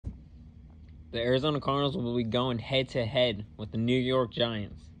The Arizona Cardinals will be going head-to-head with the New York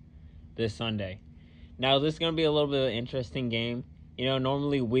Giants this Sunday. Now, this is going to be a little bit of an interesting game. You know,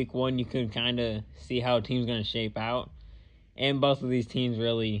 normally week one you can kind of see how a team's going to shape out. And both of these teams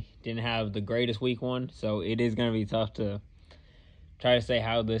really didn't have the greatest week one, so it is going to be tough to try to say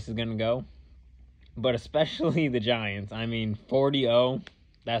how this is going to go. But especially the Giants. I mean, 40-0,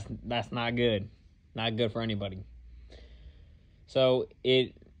 that's not good. Not good for anybody. So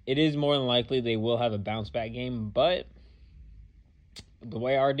it is more than likely they will have a bounce-back game, but the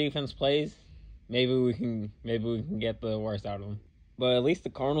way our defense plays, maybe we can get the worst out of them. But at least the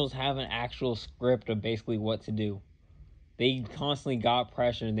Cardinals have an actual script of basically what to do. They constantly got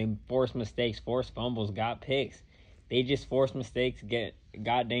pressure. They forced mistakes, forced fumbles, got picks. They just forced mistakes,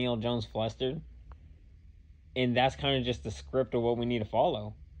 got Daniel Jones flustered. And that's kind of just the script of what we need to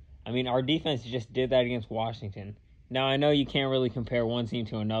follow. I mean, our defense just did that against Washington. Now, I know you can't really compare one team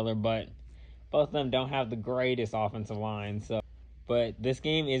to another, but both of them don't have the greatest offensive line. But this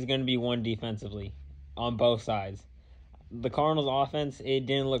game is going to be won defensively on both sides. The Cardinals' offense, it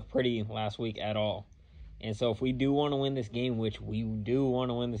didn't look pretty last week at all. And so if we do want to win this game, which we do want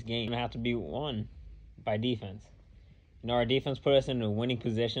to win this game, it's going to have to be won by defense. You know, our defense put us in a winning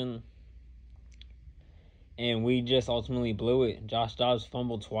position, and we just ultimately blew it. Josh Dobbs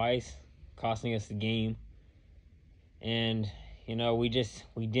fumbled twice, costing us the game. And, you know, we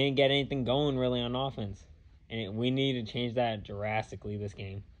didn't get anything going really on offense. And we need to change that drastically this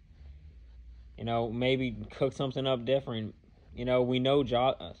game. You know, maybe cook something up different. You know, we know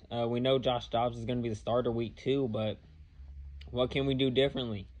Josh Dobbs is going to be the starter week 2, but what can we do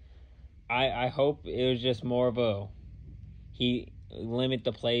differently? I hope it was just more of he limit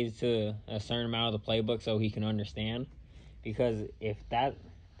the plays to a certain amount of the playbook so he can understand. Because if that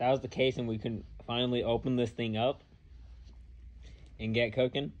was the case and we could finally open this thing up and get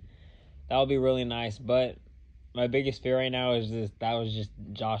cooking, that would be really nice. But my biggest fear right now is that was just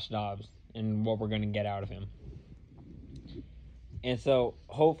Josh Dobbs and what we're going to get out of him. And so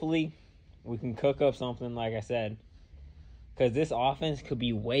hopefully we can cook up something, like I said, because this offense could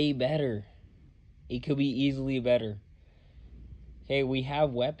be way better. It could be easily better. Okay, we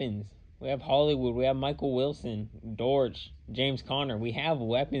have weapons. We have Hollywood. We have Michael Wilson, Dortch, James Conner. We have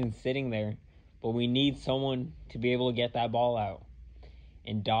weapons sitting there, but we need someone to be able to get that ball out.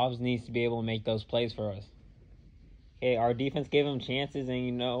 And Dobbs needs to be able to make those plays for us. Okay, our defense gave him chances, and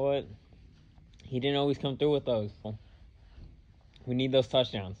you know what? He didn't always come through with those. We need those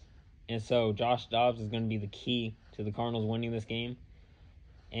touchdowns. And so Josh Dobbs is going to be the key to the Cardinals winning this game.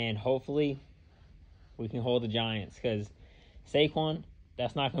 And hopefully we can hold the Giants, because Saquon,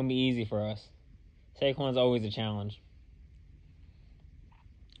 that's not going to be easy for us. Saquon's always a challenge,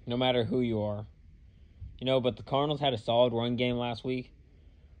 no matter who you are. You know, but the Cardinals had a solid run game last week.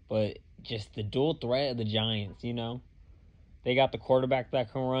 But just the dual threat of the Giants, you know. They got the quarterback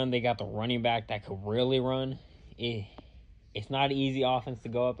that can run. They got the running back that could really run. It's not an easy offense to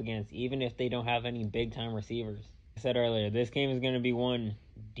go up against, even if they don't have any big-time receivers. I said earlier, this game is going to be won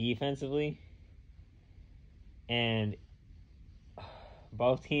defensively. And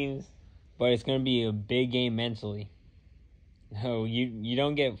both teams, but it's going to be a big game mentally. No, you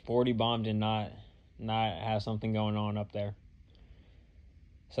don't get 40 bombed and not have something going on up there.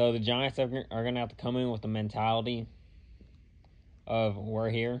 So the Giants are going to have to come in with the mentality of we're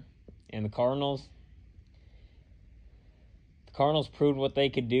here. And the Cardinals proved what they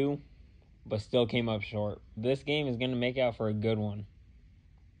could do, but still came up short. This game is going to make out for a good one.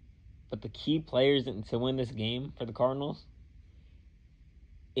 But the key players to win this game for the Cardinals,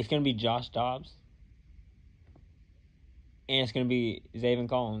 it's going to be Josh Dobbs, and it's going to be Zaven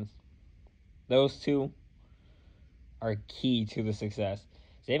Collins. Those two are key to the success.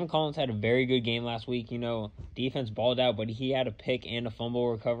 Zaven Collins had a very good game last week. You know, defense balled out, but he had a pick and a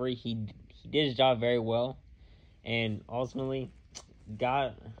fumble recovery. He did his job very well, and ultimately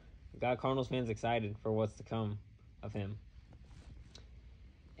got Cardinals fans excited for what's to come of him.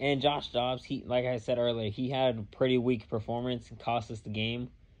 And Josh Dobbs, like I said earlier, he had a pretty weak performance and cost us the game.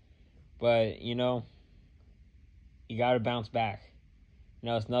 But, you know, you got to bounce back. You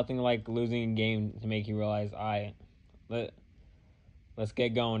know, it's nothing like losing a game to make you realize, let's get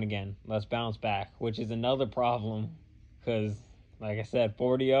going again. Let's bounce back, which is another problem because, like I said,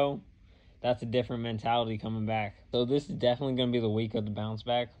 40-0, that's a different mentality coming back. So this is definitely going to be the week of the bounce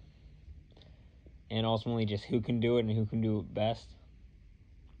back. And ultimately just who can do it and who can do it best.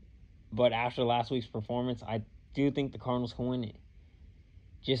 But after last week's performance, I do think the Cardinals can win it.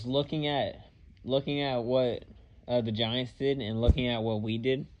 Just looking at what the Giants did and looking at what we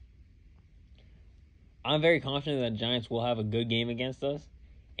did, I'm very confident that the Giants will have a good game against us.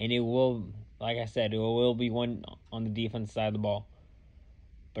 And it will, like I said, it will be one on the defense side of the ball.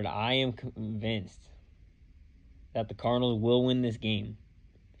 But I am convinced that the Cardinals will win this game.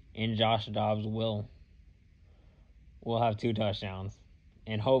 And Josh Dobbs will have 2 touchdowns.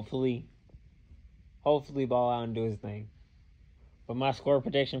 And hopefully ball out and do his thing. But my score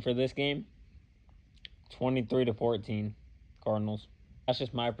prediction for this game, 23-14, Cardinals. That's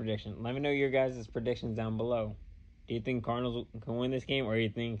just my prediction. Let me know your guys' predictions down below. Do you think Cardinals can win this game, or do you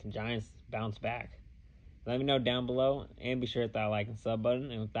think Giants bounce back? Let me know down below, and be sure to hit that like and sub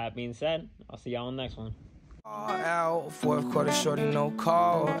button. And with that being said, I'll see y'all on the next one. Out, fourth quarter, shorty, no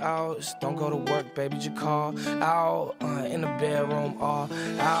call outs. Don't go to work, baby, just call out. In the bedroom, all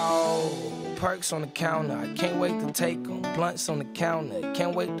out. Perks on the counter, I can't wait to take them. Blunts on the counter,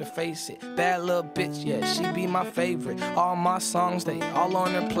 can't wait to face it. Bad little bitch, yeah, she be my favorite. All my songs, they all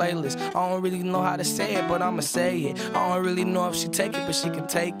on her playlist. I don't really know how to say it, but I'ma say it. I don't really know if she take it, but she can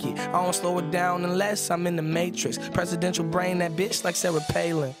take it. I don't slow it down unless I'm in the Matrix. Presidential brain, that bitch like Sarah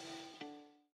Palin.